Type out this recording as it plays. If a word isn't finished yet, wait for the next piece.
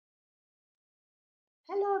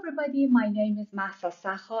Hello everybody, my name is Mahsa,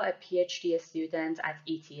 a PhD student at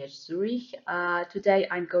ETH Zurich. Today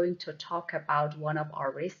I'm going to talk about one of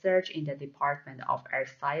our research in the Department of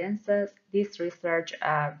Earth Sciences. This research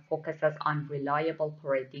focuses on reliable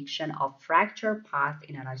prediction of fracture path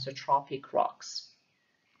in anisotropic rocks.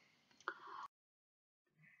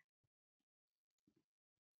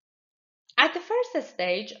 At the first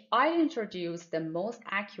stage, I introduced the most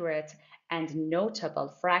accurate and notable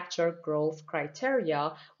fracture growth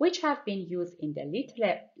criteria, which have been used in the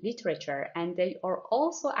literature, and they are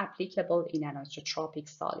also applicable in anisotropic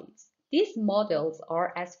solids. These models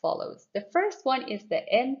are as follows. The first one is the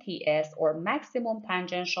MTS, or maximum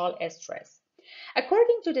tangential stress.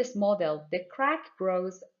 According to this model, the crack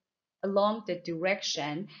grows along the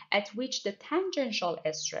direction at which the tangential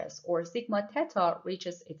stress, or sigma theta,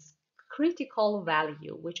 reaches its critical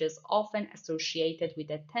value, which is often associated with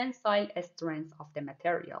the tensile strength of the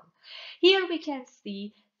material. Here we can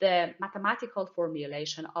see the mathematical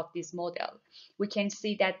formulation of this model. We can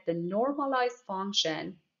see that the normalized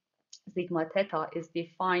function sigma theta is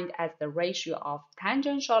defined as the ratio of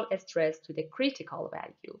tangential stress to the critical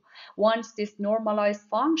value. Once this normalized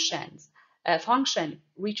function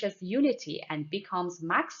reaches unity and becomes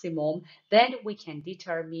maximum, then we can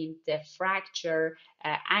determine the fracture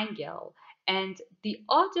angle. And the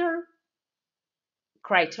other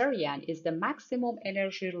criterion is the maximum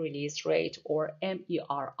energy release rate, or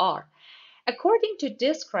MERR. According to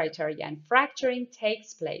this criterion, fracturing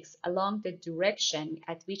takes place along the direction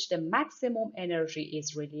at which the maximum energy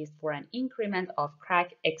is released for an increment of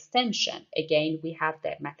crack extension. Again, we have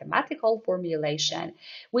the mathematical formulation,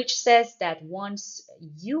 which says that once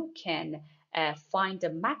you can find the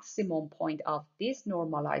maximum point of this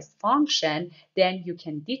normalized function, then you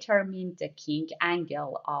can determine the kink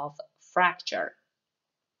angle of fracture.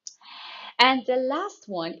 And the last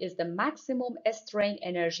one is the maximum strain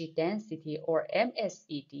energy density, or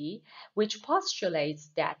MSED, which postulates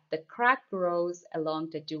that the crack grows along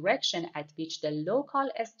the direction at which the local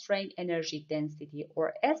strain energy density,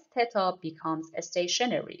 or S theta, becomes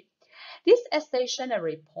stationary. These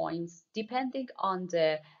stationary points, depending on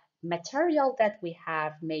the material that we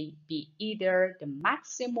have, may be either the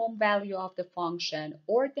maximum value of the function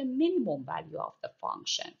or the minimum value of the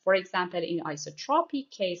function. For example, in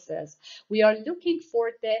isotropic cases, we are looking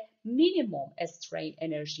for the minimum strain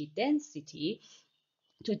energy density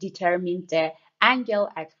to determine the angle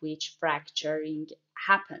at which fracturing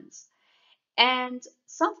happens. And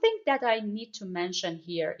something that I need to mention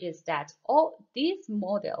here is that all these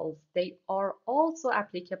models, they are also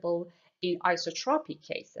applicable in isotropic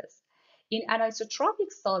cases. In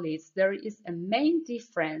anisotropic solids, there is a main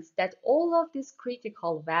difference that all of these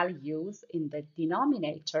critical values in the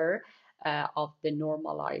denominator of the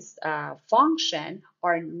normalized function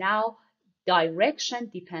are now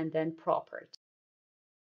direction-dependent properties.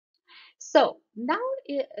 So now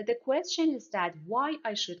the question is that why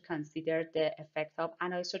I should consider the effect of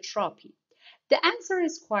anisotropy. The answer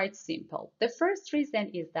is quite simple. The first reason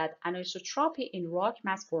is that anisotropy in rock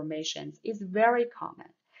mass formations is very common.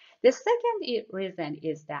 The second reason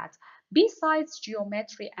is that besides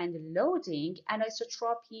geometry and loading,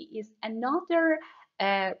 anisotropy is another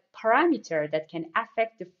parameter that can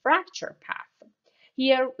affect the fracture path.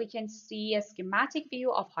 Here we can see a schematic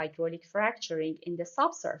view of hydraulic fracturing in the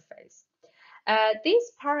subsurface.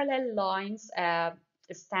 These parallel lines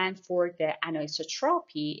stand for the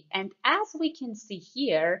anisotropy, and as we can see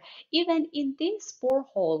here, even in this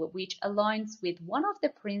borehole, which aligns with one of the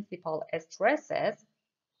principal stresses,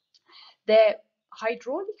 the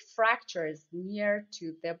hydraulic fractures near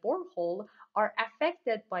to the borehole are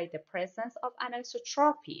affected by the presence of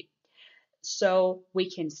anisotropy. So we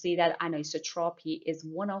can see that anisotropy is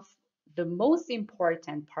one of the most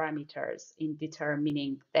important parameters in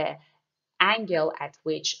determining the angle at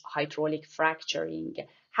which hydraulic fracturing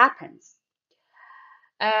happens.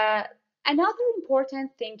 Uh, Another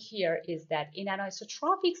important thing here is that in an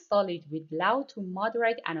isotropic solid with low to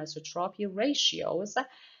moderate anisotropy ratios,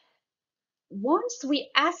 once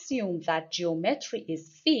we assume that geometry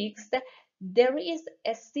is fixed, there is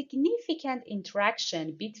a significant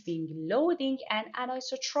interaction between loading and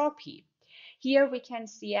anisotropy. Here we can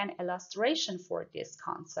see an illustration for this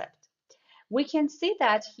concept. We can see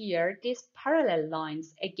that here these parallel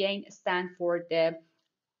lines again stand for the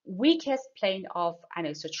weakest plane of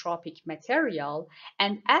anisotropic material,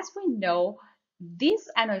 and as we know, this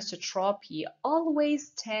anisotropy always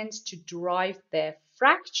tends to drive the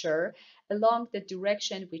fracture along the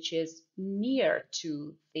direction which is near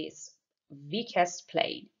to this weakest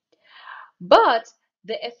plane. But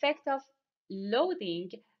the effect of loading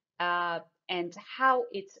and how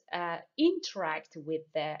it interacts with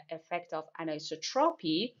the effect of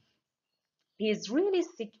anisotropy is really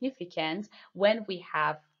significant when we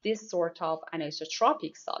have this sort of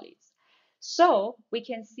anisotropic solids. So we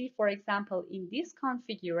can see, for example, in this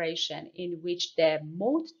configuration in which the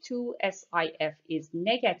mode 2 SIF is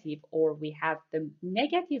negative, or we have the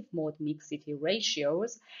negative mode mixity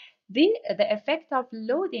ratios, the effect of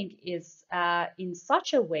loading is in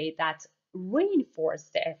such a way that reinforce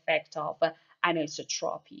the effect of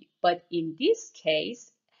anisotropy. But in this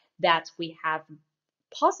case, that we have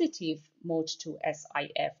positive mode 2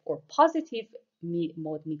 SIF or positive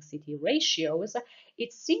mode mixity ratios,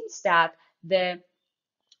 it seems that the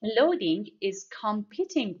loading is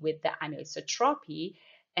competing with the anisotropy,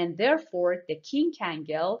 and therefore the kink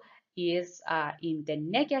angle is in the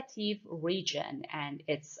negative region, and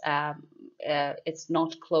it's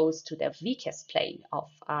not close to the weakest plane of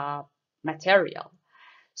material.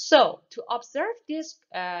 So to observe this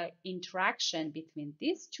interaction between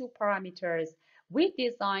these two parameters, we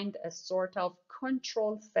designed a sort of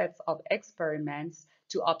control sets of experiments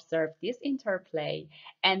to observe this interplay.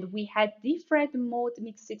 And we had different mode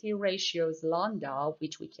mixity ratios lambda,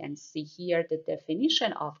 which we can see here the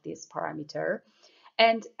definition of this parameter.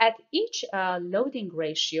 And at each loading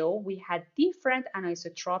ratio, we had different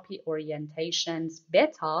anisotropy orientations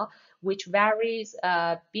beta, which varies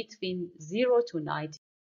between 0 to 90.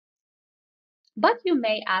 But you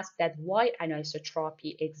may ask that why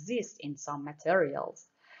anisotropy exists in some materials.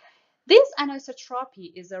 This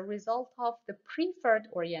anisotropy is a result of the preferred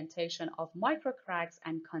orientation of microcracks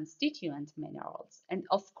and constituent minerals. And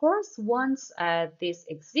of course, once this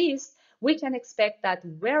exists, we can expect that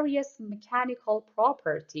various mechanical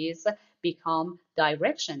properties become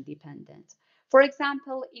direction dependent. For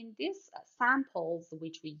example, in these samples,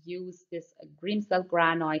 which we use this Grimsel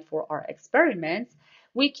granite for our experiments,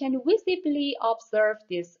 we can visibly observe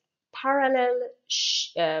these parallel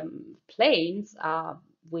planes,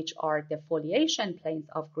 which are the foliation planes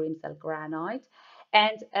of Grimsel granite.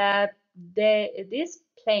 And these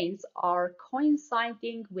planes are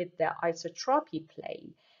coinciding with the isotropy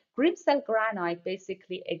plane. Grimsel granite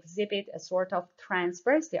basically exhibit a sort of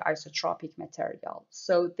transversely isotropic material.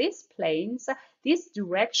 So these planes, this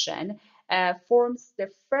direction forms the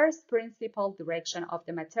first principal direction of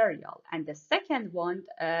the material, and the second one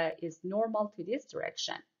is normal to this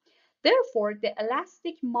direction. Therefore, the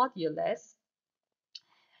elastic modulus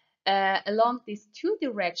along these two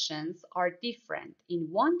directions are different. In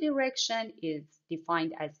one direction is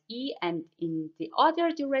defined as E, and in the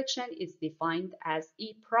other direction is defined as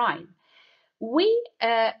E prime. We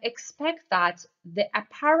expect that the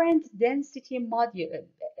apparent density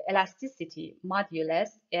elasticity modulus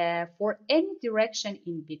for any direction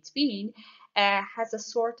in between has a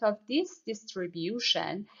sort of this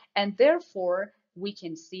distribution, and therefore we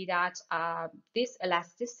can see that this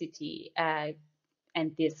elasticity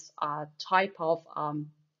and this type of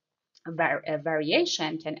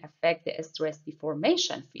variation can affect the stress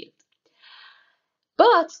deformation field.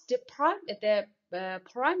 But the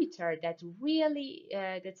parameter that really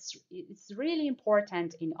that's really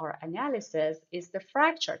important in our analysis is the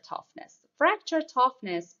fracture toughness. Fracture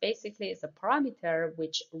toughness basically is a parameter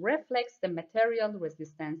which reflects the material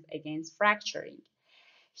resistance against fracturing.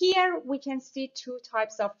 Here we can see two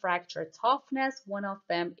types of fracture toughness. One of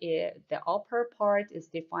them is the upper part is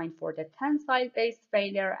defined for the tensile-based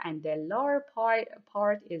failure, and the lower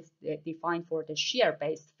part is defined for the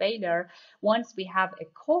shear-based failure once we have a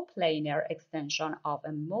coplanar extension of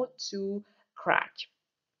a mode 2 crack.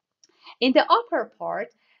 In the upper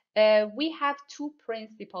part, we have two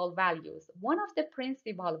principal values. One of the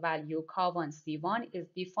principal value, K1, C1, is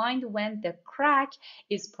defined when the crack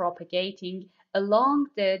is propagating along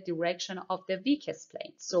the direction of the weakest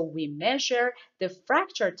plane. So we measure the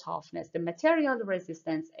fracture toughness, the material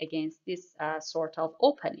resistance against this sort of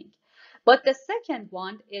opening. But the second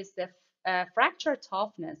one is the fracture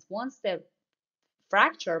toughness once the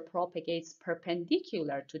fracture propagates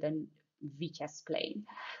perpendicular to the weakest plane.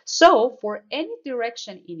 So for any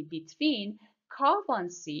direction in between,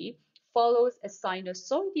 K1C follows a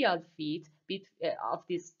sinusoidal fit of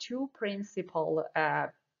these two principal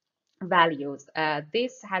values.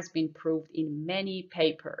 This has been proved in many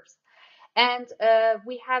papers. And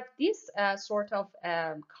we have this sort of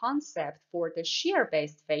concept for the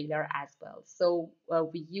shear-based failure as well. So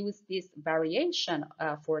we use this variation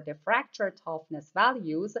for the fracture toughness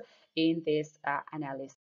values in this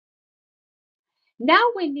analysis. Now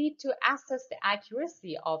we need to assess the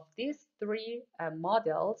accuracy of these three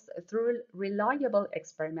models through reliable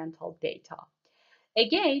experimental data.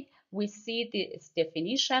 Again, we see this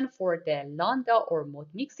definition for the lambda or mode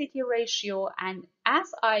mixity ratio. And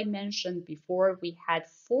as I mentioned before, we had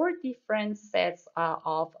 4 different sets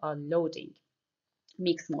of loading,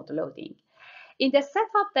 mixed mode loading. In the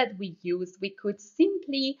setup that we use, we could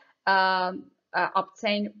simply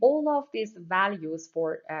obtain all of these values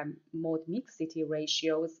for mode mixity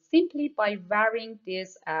ratios simply by varying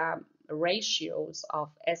these ratios of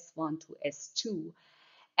S1 to S2.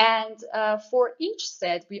 And for each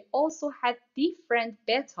set, we also had different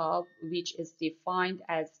beta, which is defined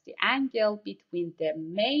as the angle between the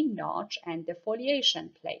main notch and the foliation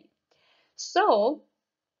plane. So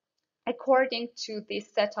according to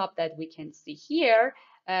this setup that we can see here,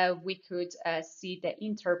 we could see the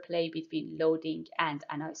interplay between loading and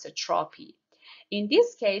anisotropy. In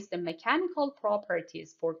this case, the mechanical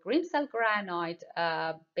properties for Grimsel granite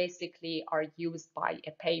basically are used by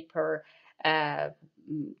a paper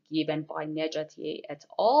given by Nejati et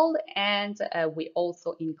al. And we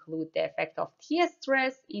also include the effect of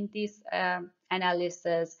T-stress in this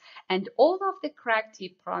analysis. And all of the crack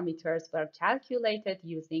tip parameters were calculated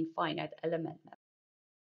using finite element method.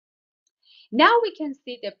 Now we can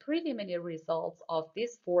see the preliminary results of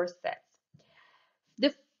these 4 sets.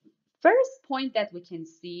 The first point that we can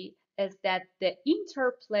see is that the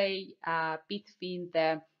interplay between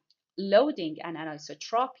the loading and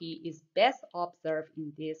anisotropy is best observed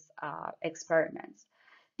in these experiments.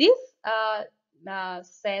 These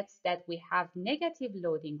sets that we have negative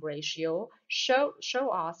loading ratio show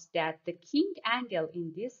us that the king angle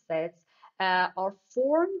in these sets are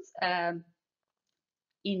formed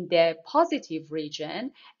in the positive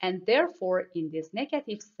region, and therefore in this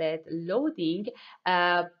negative set, loading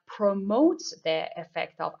promotes the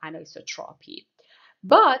effect of anisotropy.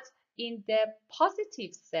 But in the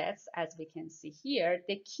positive sets, as we can see here,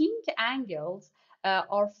 the king angles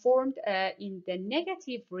are formed in the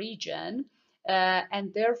negative region,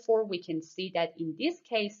 and therefore we can see that in these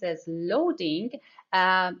cases, loading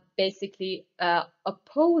basically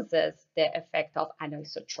opposes the effect of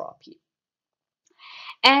anisotropy.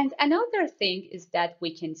 And another thing is that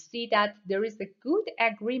we can see that there is a good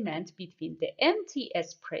agreement between the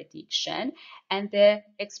MTS prediction and the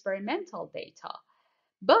experimental data.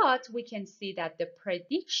 But we can see that the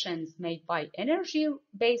predictions made by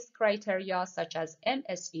energy-based criteria such as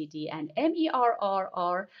MSED and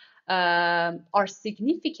MERR are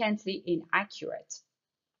significantly inaccurate.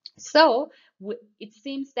 So it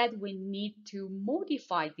seems that we need to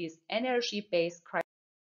modify these energy-based criteria.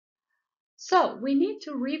 So we need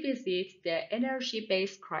to revisit the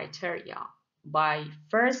energy-based criteria by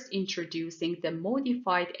first introducing the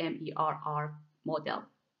modified MERR model.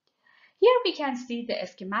 Here we can see the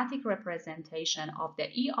schematic representation of the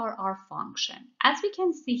ERR function. As we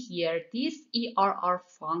can see here, this ERR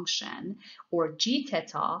function, or G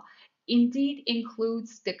theta, indeed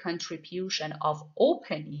includes the contribution of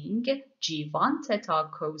opening G1 theta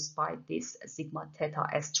caused by this sigma theta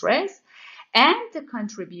stress, and the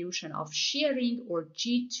contribution of shearing, or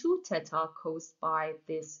G2 theta, caused by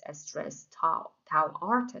this stress tau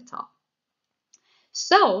R theta.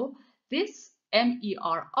 So this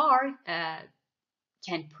MERR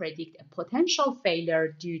can predict a potential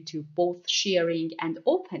failure due to both shearing and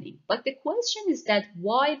opening. But the question is that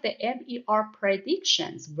why the MER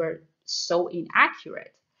predictions were so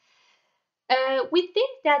inaccurate? We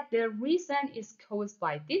think that the reason is caused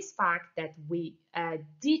by this fact that we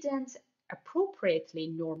didn't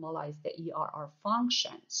appropriately normalize the ERR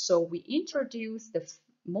function. So we introduced the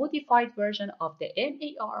modified version of the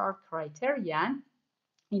MERR criterion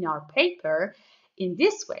in our paper in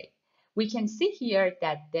this way. We can see here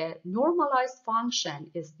that the normalized function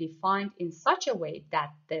is defined in such a way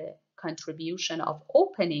that the contribution of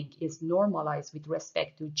opening is normalized with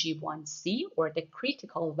respect to G1C, or the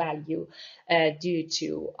critical value due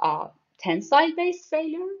to tensile-based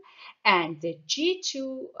failure, and the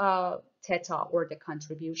G2 theta, or the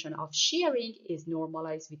contribution of shearing, is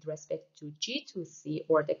normalized with respect to G2C,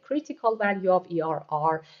 or the critical value of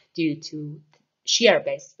ERR due to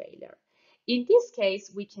shear-based failure. In this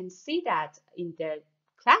case, we can see that in the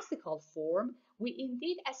classical form, we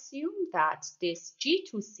indeed assume that this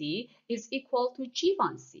G2C is equal to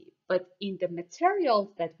G1C. But in the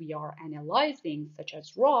materials that we are analyzing, such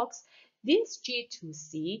as rocks, this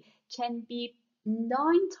G2C can be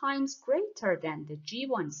 9 times greater than the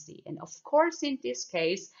G1C. And of course, in this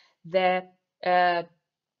case, the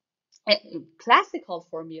classical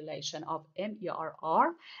formulation of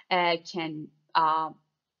MERR can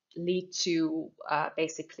lead to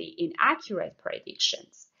basically inaccurate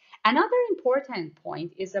predictions. Another important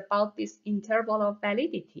point is about this interval of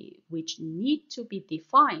validity, which need to be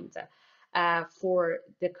defined. for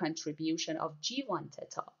the contribution of G1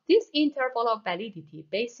 theta. This interval of validity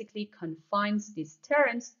basically confines these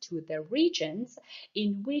terms to the regions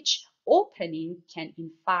in which opening can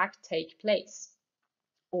in fact take place,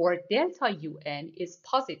 or delta UN is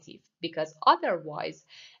positive, because otherwise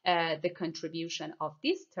the contribution of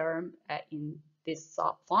this term in this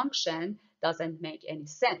function doesn't make any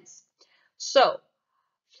sense. So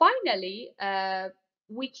finally,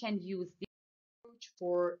 we can use this approach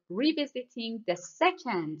for revisiting the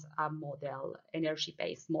second model,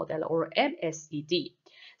 energy-based model, or MSED.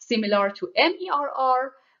 Similar to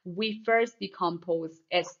MERR, we first decompose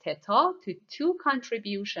S theta to two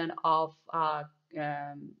contribution of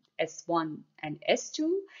S1 and S2.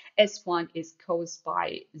 S1 is caused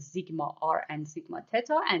by sigma R and sigma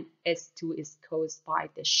theta, and S2 is caused by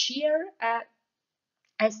the shear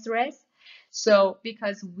stress. So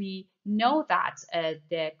because we know that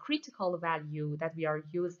the critical value that we are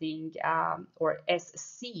using, or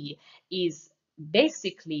SC, is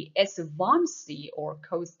basically S1C, or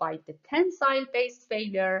caused by the tensile based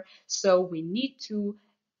failure, so we need to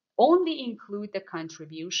only include the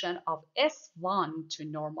contribution of S1 to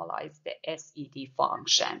normalize the SED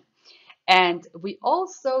function. And we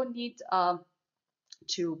also need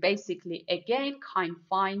to basically again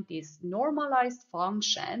confine this normalized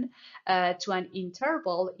function to an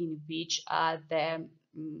interval in which the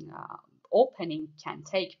opening can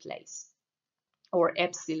take place, or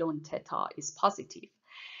epsilon theta is positive.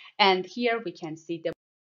 And here we can see the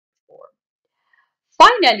form.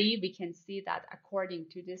 Finally, we can see that according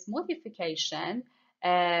to this modification,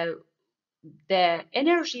 the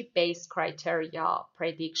energy-based criteria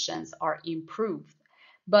predictions are improved.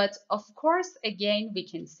 But of course, again, we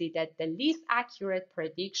can see that the least accurate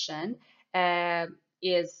prediction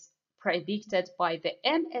is predicted by the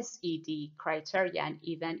MSED criterion,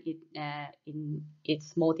 even in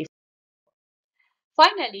its modification.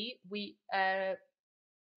 Finally, we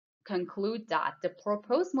conclude that the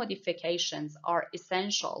proposed modifications are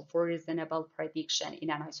essential for reasonable prediction in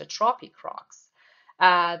anisotropic rocks,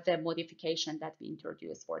 the modification that we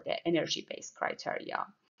introduced for the energy-based criteria.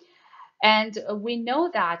 And we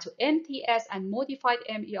know that MTS and modified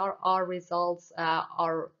MERR results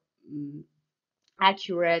are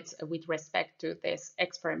accurate with respect to this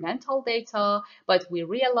experimental data, but we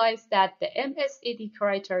realize that the MSED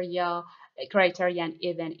criterion,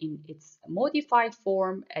 even in its modified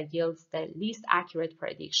form, yields the least accurate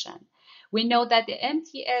prediction. We know that the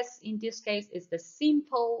MTS in this case is the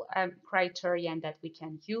simple criterion that we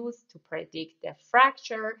can use to predict the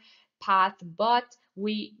fracture path, but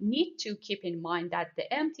we need to keep in mind that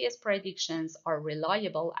the MTS predictions are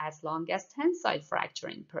reliable as long as tensile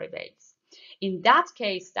fracturing prevails. In that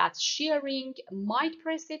case, that shearing might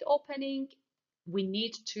precede opening. We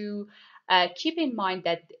need to keep in mind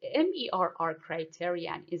that the MERR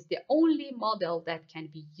criterion is the only model that can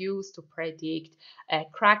be used to predict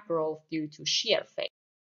crack growth due to shear failure.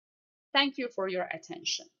 Thank you for your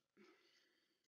attention.